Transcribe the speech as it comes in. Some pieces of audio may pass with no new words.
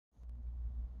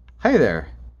Hi there.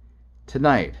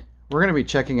 Tonight, we're going to be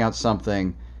checking out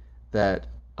something that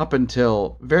up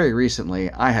until very recently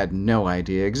I had no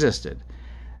idea existed.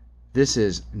 This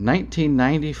is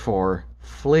 1994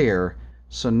 Fleer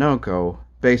Sunoco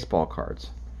baseball cards.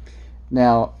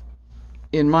 Now,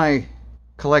 in my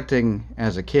collecting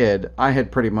as a kid, I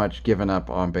had pretty much given up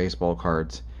on baseball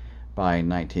cards by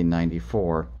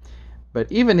 1994.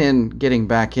 But even in getting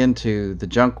back into the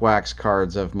junk wax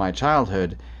cards of my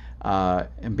childhood,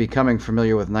 and becoming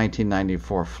familiar with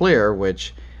 1994 Fleer,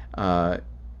 which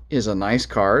is a nice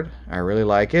card. I really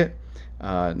like it.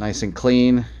 Nice and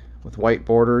clean with white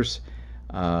borders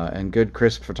and good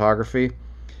crisp photography.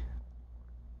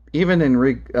 Even in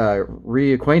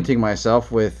reacquainting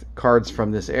myself with cards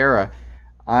from this era,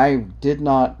 I did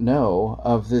not know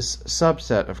of this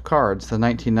subset of cards, the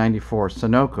 1994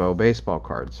 Sunoco baseball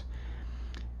cards.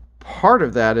 Part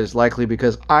of that is likely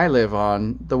because I live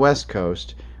on the West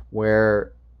Coast,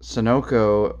 where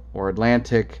Sunoco or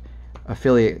Atlantic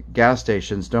affiliate gas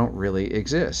stations don't really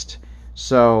exist.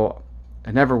 So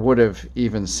I never would have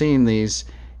even seen these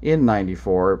in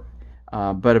 94.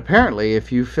 But apparently,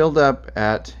 if you filled up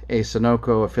at a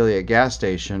Sunoco affiliate gas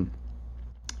station,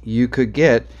 you would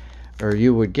get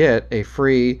a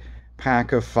free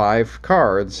pack of 5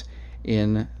 cards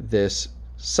in this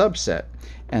subset.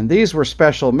 And these were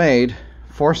special made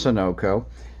for Sunoco.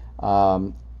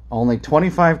 Only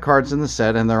 25 cards in the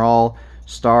set, and they're all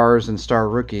stars and star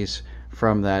rookies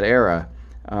from that era.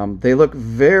 They look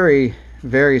very,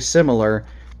 very similar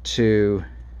to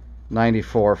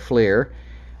 94 Fleer,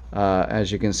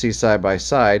 as you can see side by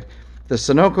side. The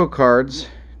Sunoco cards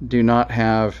do not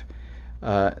have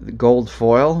gold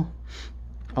foil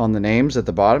on the names at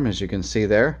the bottom, as you can see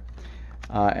there.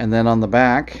 And then on the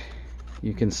back,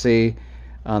 you can see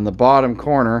on the bottom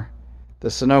corner, the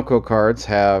Sunoco cards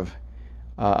have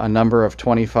a number of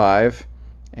 25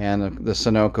 and the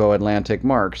Sunoco Atlantic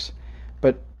marks.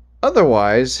 But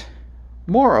otherwise,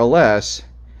 more or less,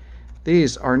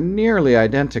 these are nearly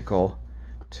identical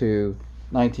to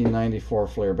 1994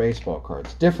 Fleer baseball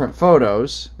cards. Different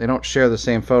photos. They don't share the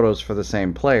same photos for the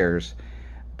same players,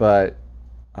 but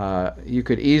you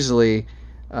could easily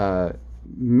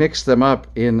mix them up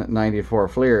in 94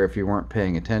 Fleer if you weren't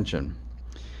paying attention.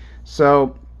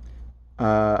 So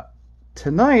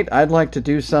tonight I'd like to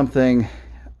do something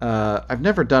I've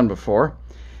never done before.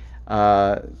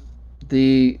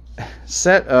 The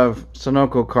set of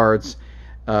Sunoco cards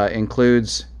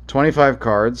includes 25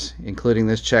 cards, including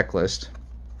this checklist.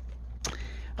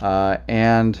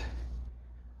 And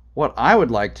what I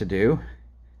would like to do,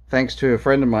 thanks to a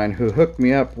friend of mine who hooked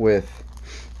me up with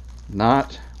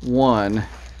not one,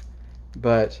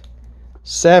 but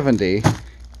 70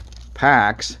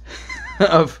 packs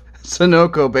of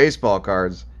Sunoco baseball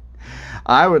cards,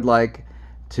 I would like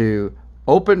to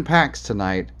open packs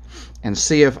tonight and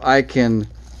see if I can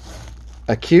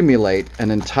accumulate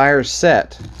an entire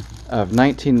set of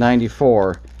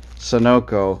 1994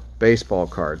 Sunoco baseball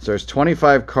cards. There's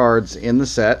 25 cards in the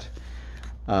set.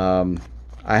 I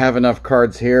have enough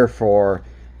cards here for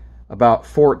about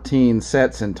 14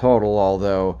 sets in total,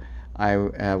 although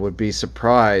I would be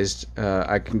surprised.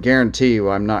 I can guarantee you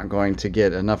I'm not going to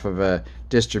get enough of a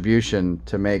distribution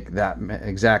to make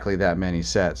exactly that many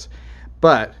sets.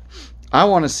 But I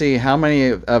want to see how many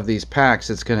of these packs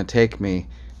it's going to take me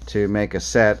to make a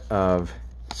set of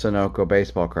Sunoco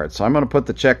baseball cards. So I'm going to put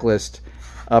the checklist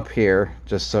up here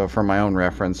just so for my own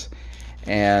reference.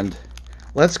 And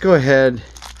let's go ahead,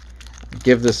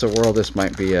 give this a whirl. This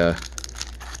might be a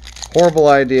horrible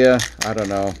idea, I don't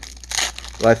know,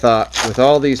 but I thought with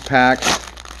all these packs,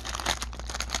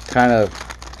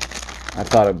 I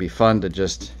thought it'd be fun to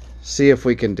just see if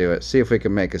we can do it, see if we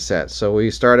can make a set. So we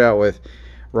start out with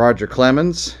Roger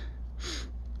Clemens,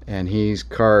 and he's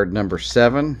card number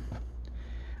 7.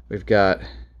 We've got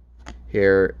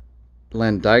here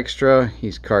Len Dykstra,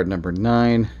 he's card number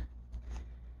 9.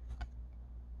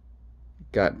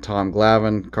 Got Tom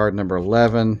Glavine, card number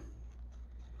 11.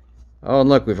 Oh, and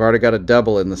look, we've already got a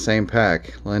double in the same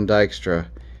pack. Len Dykstra,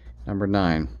 number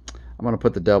 9. I'm going to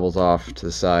put the doubles off to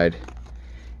the side.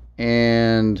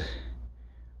 And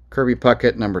Kirby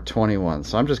Puckett, number 21.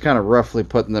 So I'm just kind of roughly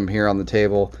putting them here on the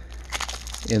table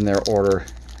in their order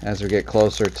as we get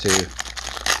closer to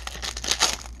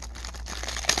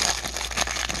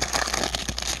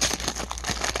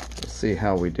let's see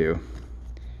how we do.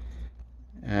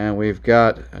 And we've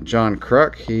got John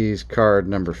Kruk, he's card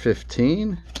number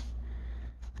 15.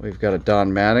 We've got a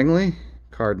Don Mattingly,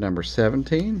 card number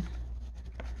 17.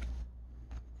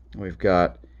 We've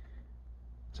got,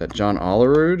 is that John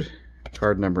Olerud,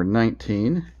 card number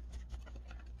 19.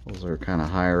 Those are kind of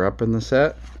higher up in the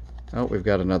set. Oh, we've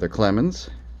got another Clemens.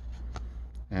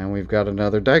 And we've got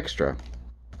another Dykstra.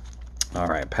 All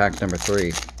right, pack number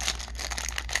 3.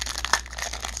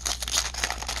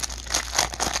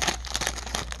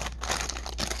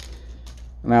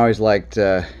 And I always liked,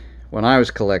 when I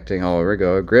was collecting, oh, here we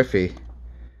go, Griffey,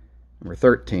 number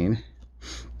 13.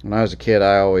 When I was a kid,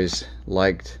 I always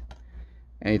liked,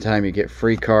 anytime you get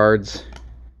free cards,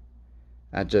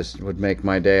 that just would make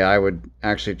my day. I would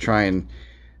actually try and,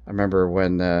 I remember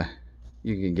when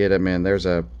you could get them in, there's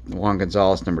a Juan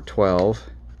Gonzalez, number 12,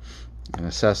 and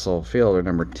a Cecil Fielder,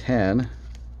 number 10.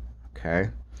 Okay.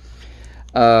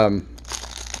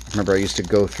 Remember I used to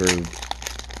go through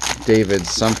David's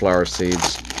sunflower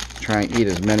seeds, try and eat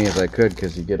as many as I could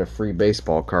because you get a free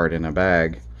baseball card in a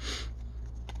bag.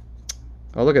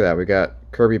 Oh, look at that. We got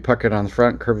Kirby Puckett on the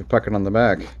front, Kirby Puckett on the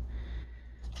back.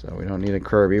 So we don't need a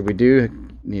Kirby. We do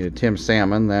need a Tim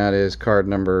Salmon. That is card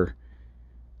number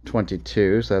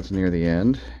 22, so that's near the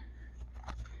end.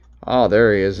 Oh,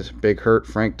 there he is. Big Hurt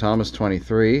Frank Thomas,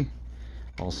 23.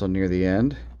 Also near the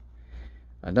end.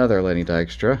 Another Lenny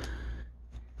Dykstra.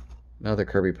 Another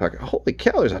Kirby Puckett. Holy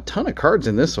cow, there's a ton of cards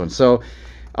in this one. So,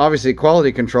 obviously,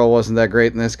 quality control wasn't that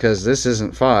great in this because this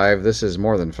isn't 5. This is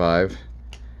more than 5.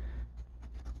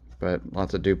 But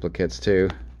lots of duplicates, too.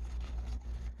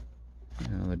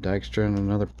 Another Dykstra and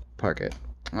another Puckett.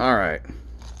 All right.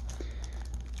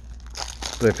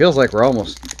 But it feels like we're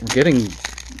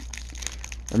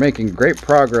making great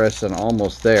progress and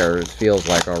almost there, it feels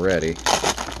like already.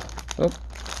 Oh,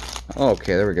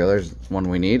 okay, there we go. There's one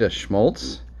we need, a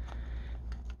Schmaltz.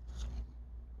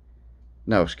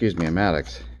 No, excuse me, a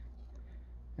Maddox.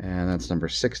 And that's number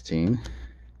 16.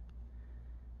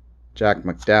 Jack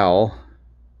McDowell,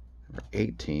 number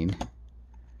 18.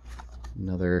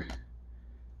 Another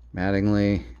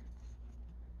Mattingly.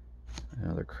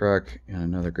 Another Kruk, and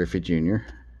another Griffey Jr.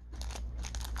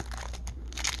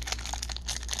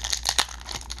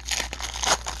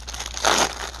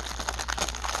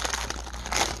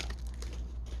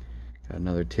 Got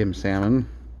another Tim Salmon.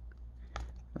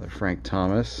 Another Frank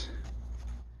Thomas.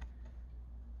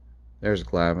 There's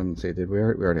Glavine. See, we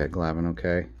already had Glavine,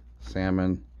 okay.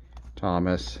 Salmon,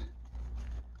 Thomas,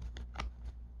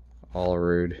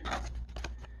 Olerud,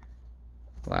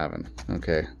 Glavine.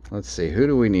 Okay, let's see. Who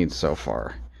do we need so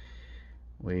far?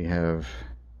 We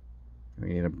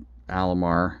need a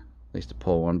Alomar, at least to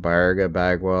pull one. Baerga,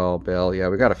 Bagwell, Bell. Yeah,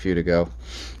 we got a few to go.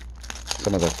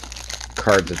 Some of the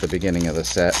cards at the beginning of the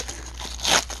set.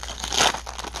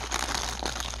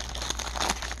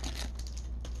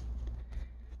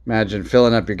 Imagine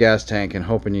filling up your gas tank and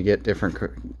hoping you get different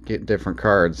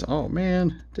cards. Oh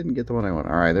man, didn't get the one I want.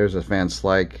 All right, there's a Van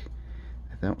Slyke.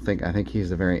 I think he's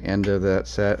the very end of that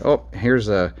set. Oh, here's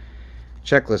a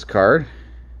checklist card.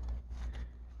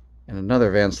 And another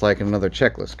Van Slyke and another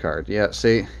checklist card. Yeah,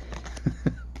 see?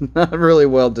 Not really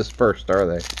well dispersed, are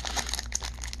they? Of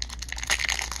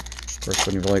course,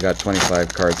 when you've only got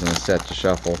 25 cards in a set to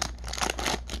shuffle.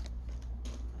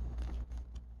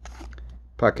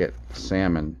 Puckett,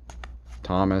 Salmon,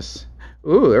 Thomas.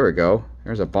 Ooh, there we go.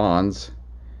 There's a Bonds.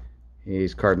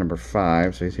 He's card number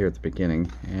 5, so he's here at the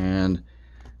beginning. And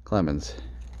Clemens.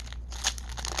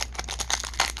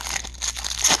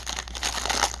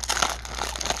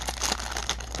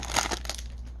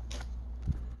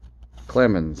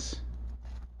 Clemens,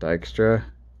 Dykstra,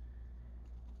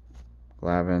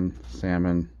 Glavine,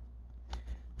 Salmon,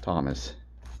 Thomas.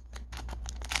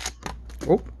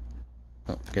 Oh,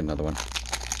 get another one.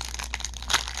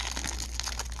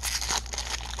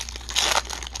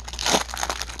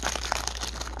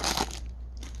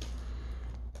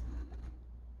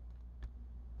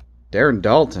 Darren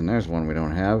Dalton, there's one we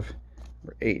don't have.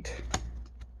 Number 8.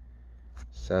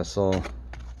 Cecil,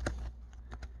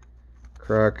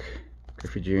 Kruk,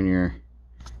 Griffey Jr.,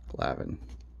 Glavine.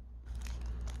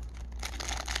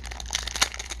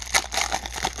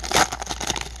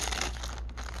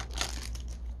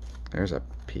 There's a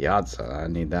Piazza. I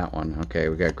need that one. Okay,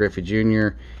 we got Griffey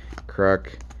Jr.,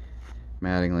 Kruk,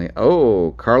 Mattingly.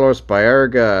 Oh, Carlos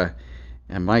Baerga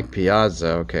and Mike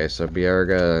Piazza. Okay, so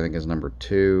Baerga, I think, is number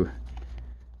 2.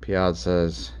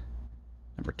 Piazza's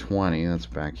number 20. That's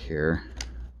back here.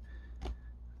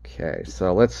 Okay,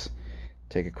 so let's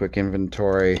take a quick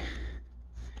inventory.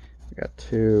 We got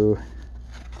 2,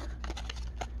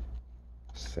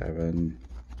 7,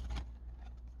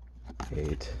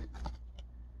 8,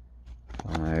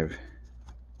 5,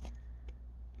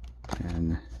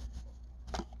 10,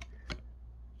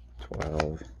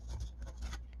 12,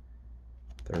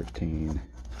 13,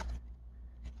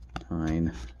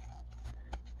 9.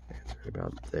 It's right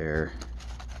about there.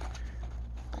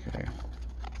 Okay,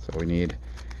 so we need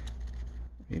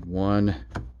Need one,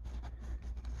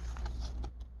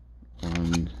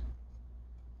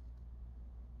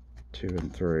 2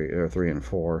 and 3, or 3 and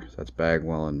 4. So that's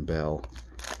Bagwell and Bell.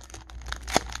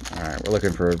 Alright, we're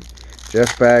looking for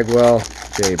Jeff Bagwell,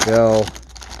 Jay Bell,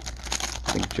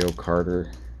 I think Joe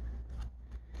Carter,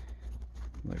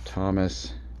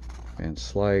 Thomas, Van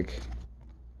Slyke,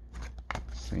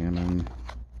 Salmon,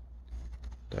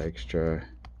 Dykstra,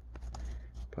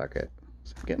 Puckett.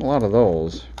 So I'm getting a lot of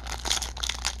those.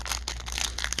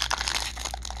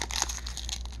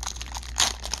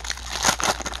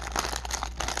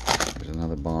 There's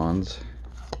another Bonds,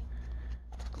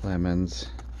 Clemens,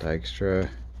 Dykstra,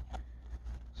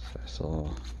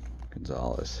 Cecil,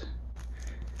 Gonzalez.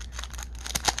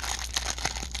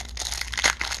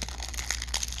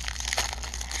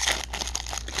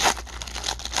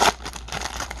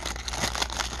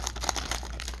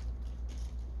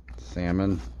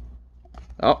 Salmon.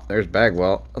 Oh, there's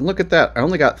Bagwell. And look at that. I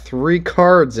only got 3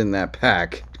 cards in that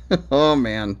pack. Oh,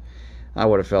 man. I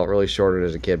would have felt really shorted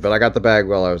as a kid. But I got the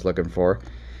Bagwell I was looking for.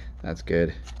 That's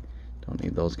good. Don't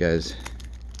need those guys.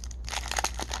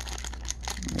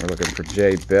 We're looking for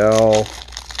Jay Bell,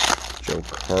 Joe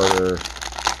Carter.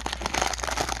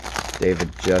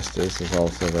 David Justice is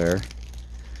also there.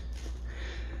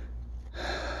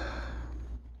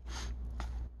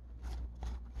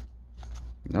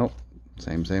 Nope.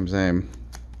 Same.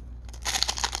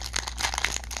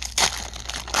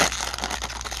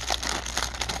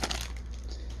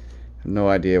 No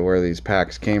idea where these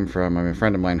packs came from. I mean, a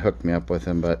friend of mine hooked me up with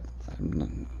them, but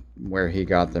where he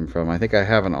got them from. I think I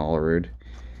have an Olerud.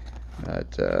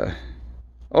 But,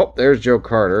 oh, there's Joe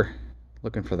Carter.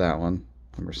 Looking for that one.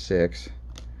 Number 6.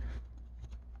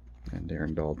 And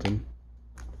Darren Dalton.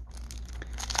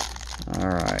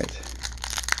 Alright.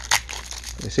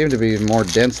 They seem to be more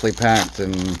densely packed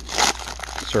than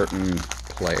certain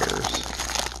players.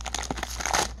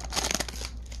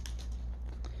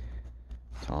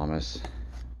 Thomas.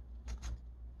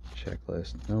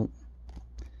 Checklist. Nope.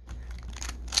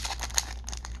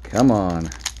 Come on.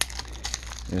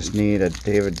 Just need a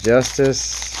David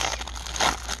Justice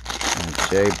and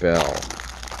Jay Bell,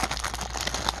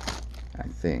 I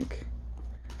think.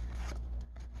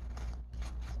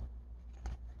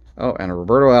 Oh, and a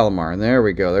Roberto Alomar. And there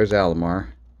we go. There's Alomar.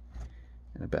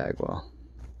 And a Bagwell.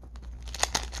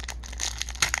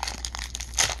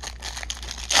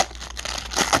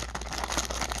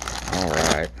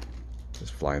 Alright.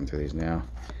 Just flying through these now.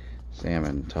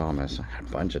 Salmon, Thomas. I got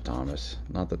a bunch of Thomas.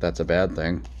 Not that that's a bad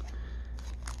thing.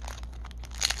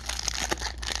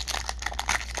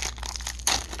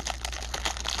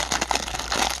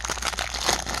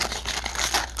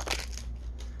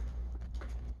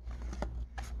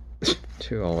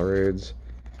 Two Olerud's.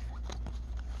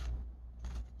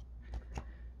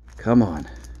 Come on.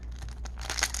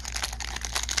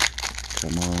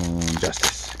 Come on,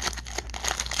 Justice.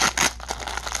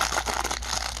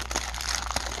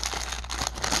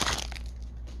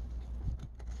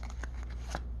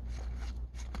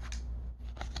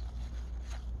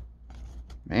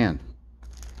 Man.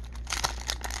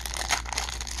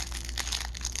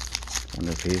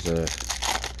 Wonder if he's a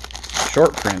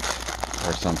short print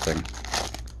or something.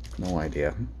 No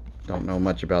idea. Don't know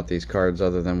much about these cards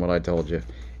other than what I told you.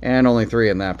 And only 3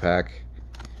 in that pack.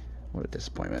 What a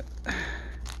disappointment.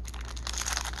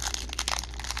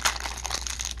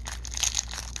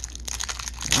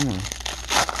 Come on.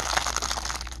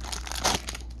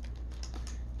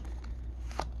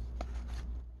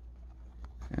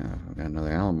 Yeah, I've got another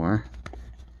Alomar.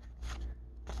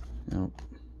 Nope.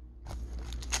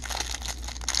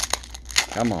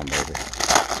 Come on, baby.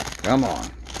 Come on.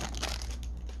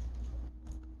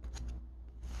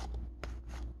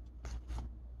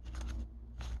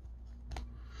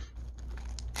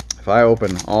 If I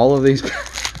open all of these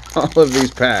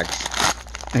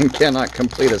packs and cannot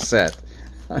complete a set,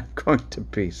 I'm going to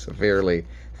be severely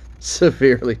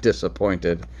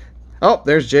disappointed. Oh,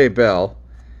 there's Jay Bell.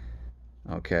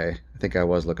 Okay, I think I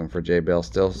was looking for Jay Bell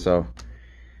still, so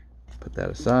put that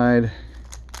aside.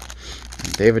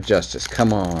 David Justice,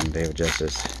 come on, David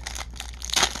Justice.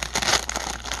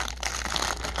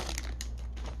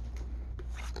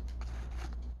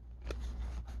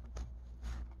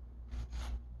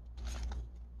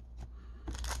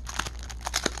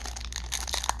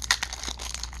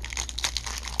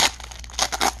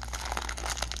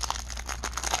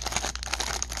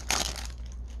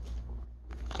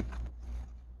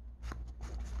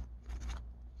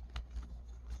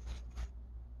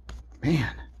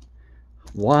 Man,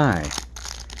 why?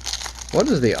 What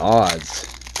is the odds?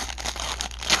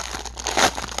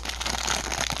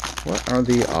 What are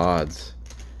the odds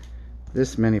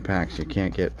this many packs, you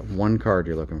can't get one card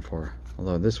you're looking for.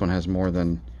 Although this one has more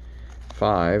than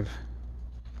 5.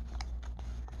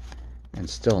 And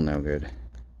still no good.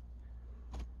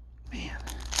 Man.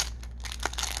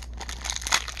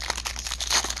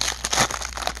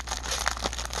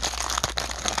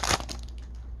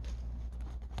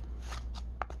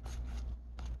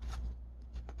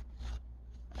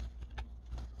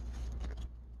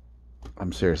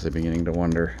 I'm seriously beginning to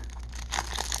wonder,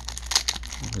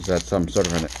 is that some sort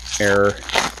of an error?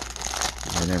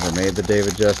 I never made the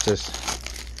David Justice.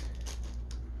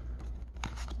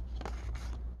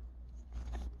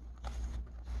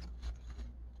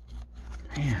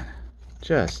 Man,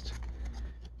 just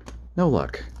no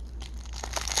luck.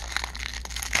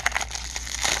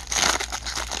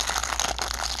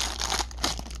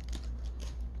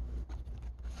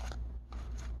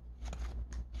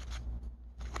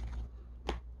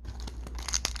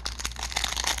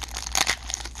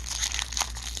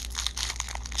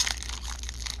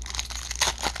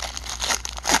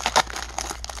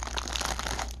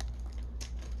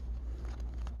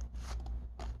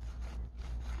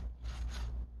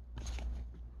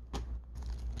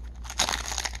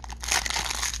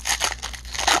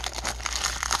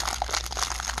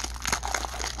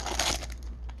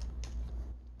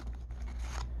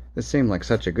 This seemed like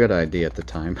such a good idea at the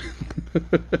time.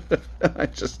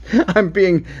 I'm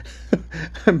being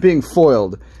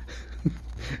foiled,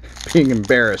 being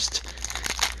embarrassed.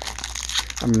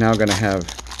 I'm now going to have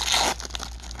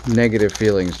negative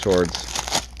feelings towards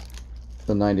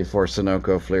the 94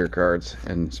 Sunoco Fleer cards,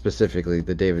 and specifically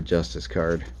the David Justice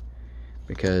card,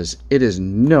 because it is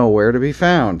nowhere to be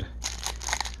found.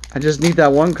 I just need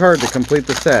that one card to complete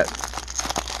the set.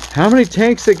 How many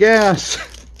tanks of gas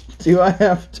do I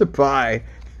have to buy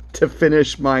to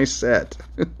finish my set?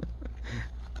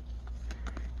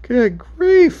 Good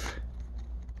grief.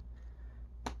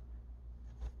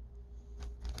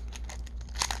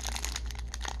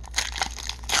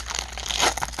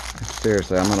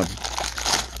 Seriously, I'm gonna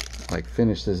like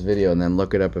finish this video and then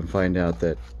look it up and find out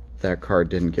that that card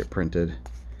didn't get printed,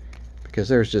 because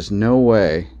there's just no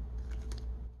way,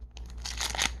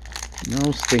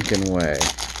 no stinking way,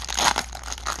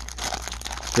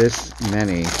 this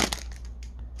many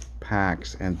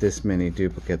packs and this many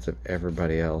duplicates of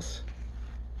everybody else,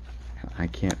 and I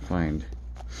can't find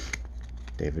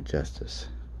David Justice.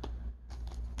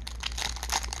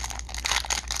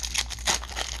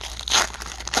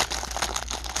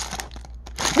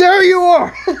 There you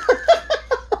are!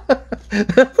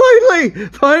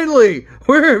 Finally!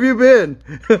 Where have you been?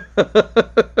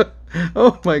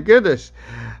 Oh my goodness.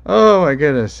 Oh my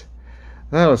goodness.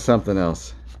 That was something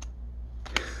else.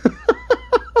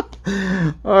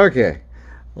 Okay.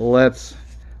 Let's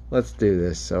do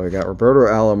this. So we got Roberto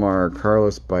Alomar,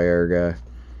 Carlos Baerga.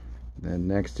 Then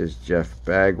next is Jeff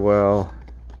Bagwell.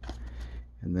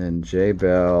 And then Jay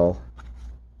Bell.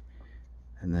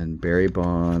 And then Barry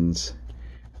Bonds.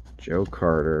 Joe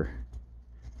Carter,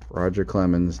 Roger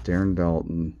Clemens, Darren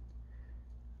Dalton,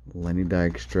 Lenny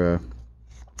Dykstra,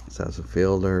 Cecil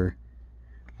Fielder.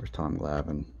 Where's Tom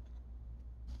Glavine?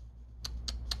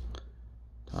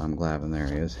 Tom Glavine, there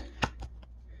he is.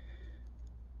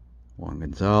 Juan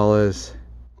Gonzalez,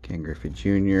 Ken Griffey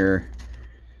Jr.,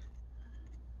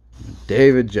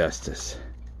 David Justice.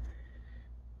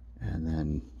 And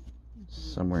then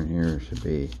somewhere in here should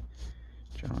be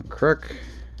John Crook,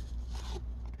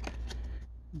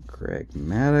 Greg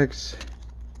Maddux,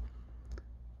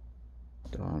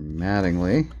 Don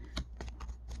Mattingly,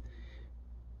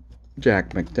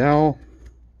 Jack McDowell,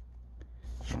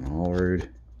 John Allrood,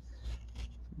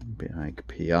 Mike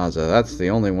Piazza. That's the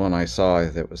only one I saw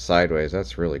that was sideways.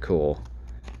 That's really cool.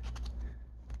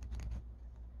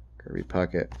 Kirby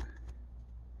Puckett,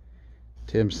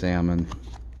 Tim Salmon,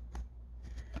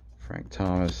 Frank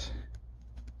Thomas,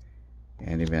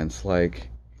 Andy Van Slyke,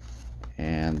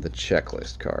 and the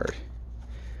checklist card.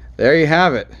 There you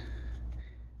have it.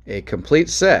 A complete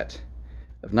set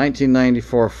of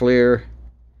 1994 Fleer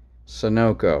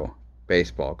Sunoco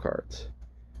baseball cards.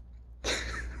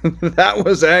 That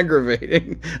was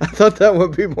aggravating. I thought that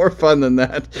would be more fun than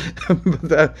that.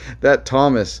 But that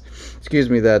Thomas,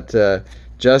 excuse me, that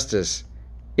Justice,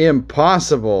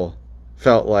 impossible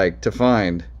felt like to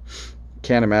find.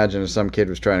 Can't imagine if some kid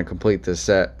was trying to complete this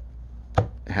set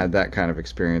had that kind of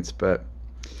experience. But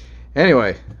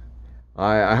anyway,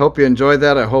 I hope you enjoyed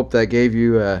that. I hope that gave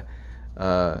you a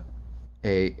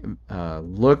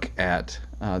look at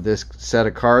this set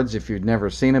of cards if you'd never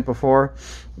seen it before.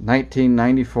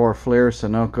 1994 Fleer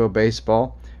Sunoco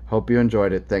Baseball. Hope you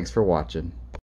enjoyed it. Thanks for watching.